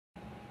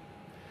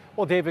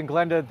Well, Dave and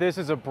Glenda, this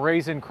is a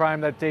brazen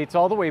crime that dates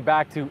all the way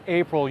back to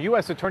April.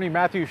 U.S. Attorney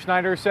Matthew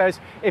Schneider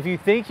says if you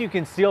think you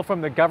can steal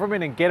from the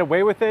government and get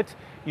away with it,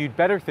 you'd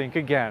better think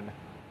again.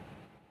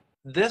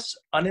 This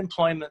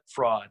unemployment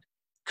fraud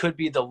could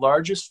be the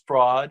largest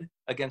fraud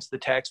against the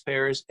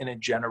taxpayers in a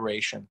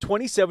generation.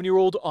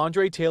 27-year-old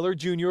Andre Taylor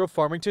Jr. of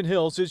Farmington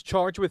Hills is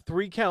charged with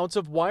 3 counts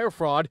of wire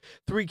fraud,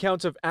 3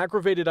 counts of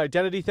aggravated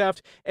identity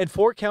theft, and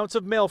 4 counts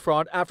of mail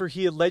fraud after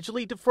he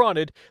allegedly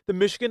defrauded the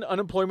Michigan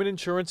Unemployment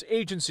Insurance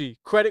Agency,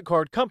 credit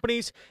card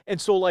companies,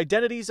 and stole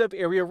identities of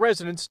area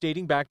residents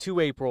dating back to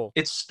April.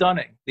 It's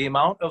stunning the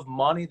amount of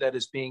money that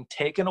is being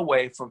taken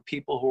away from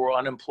people who are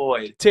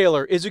unemployed.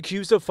 Taylor is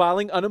accused of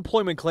filing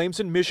unemployment claims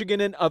in Michigan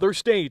and other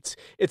states.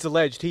 It's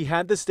alleged he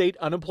had the state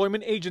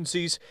unemployment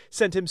agencies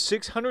sent him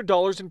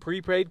 $600 in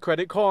prepaid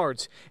credit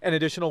cards, an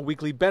additional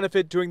weekly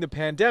benefit during the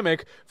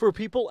pandemic for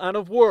people out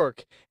of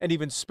work, and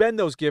even spend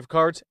those gift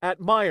cards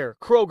at Meijer,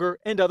 Kroger,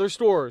 and other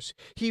stores.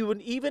 He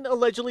would even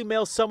allegedly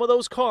mail some of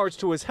those cards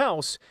to his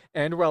house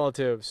and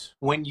relatives.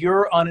 When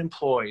you're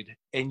unemployed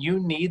and you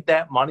need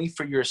that money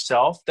for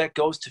yourself that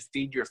goes to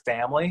feed your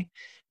family,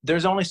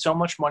 there's only so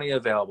much money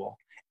available.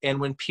 And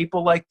when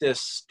people like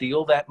this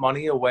steal that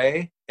money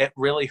away, it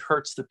really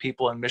hurts the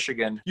people in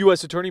Michigan.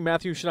 U.S. Attorney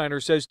Matthew Schneider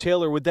says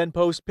Taylor would then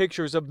post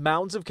pictures of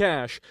mounds of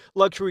cash,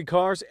 luxury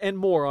cars, and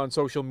more on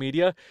social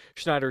media.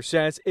 Schneider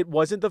says it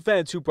wasn't the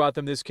feds who brought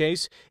them this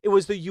case. It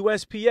was the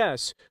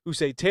USPS, who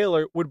say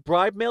Taylor would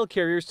bribe mail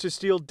carriers to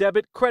steal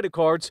debit credit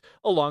cards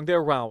along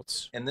their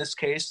routes. In this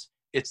case,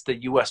 it's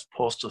the U.S.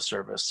 Postal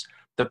Service.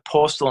 The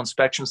Postal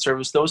Inspection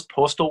Service, those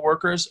postal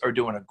workers are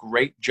doing a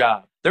great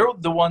job. They're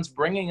the ones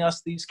bringing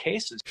us these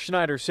cases.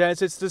 Schneider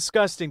says it's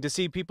disgusting to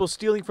see people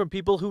stealing from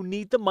people who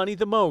need the money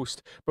the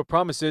most, but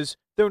promises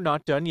they're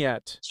not done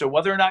yet. So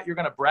whether or not you're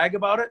going to brag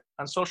about it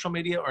on social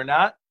media or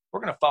not,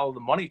 we're going to follow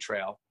the money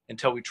trail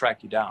until we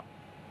track you down.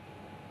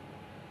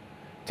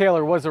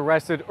 Taylor was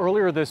arrested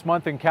earlier this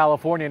month in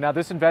California. Now,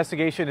 this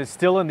investigation is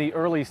still in the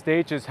early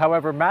stages.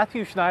 However,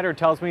 Matthew Schneider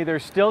tells me they're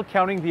still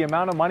counting the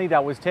amount of money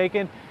that was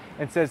taken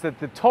and says that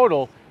the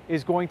total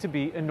is going to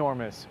be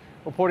enormous.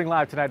 Reporting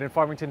live tonight in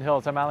Farmington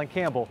Hills, I'm Alan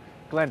Campbell.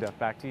 Glenda,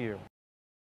 back to you.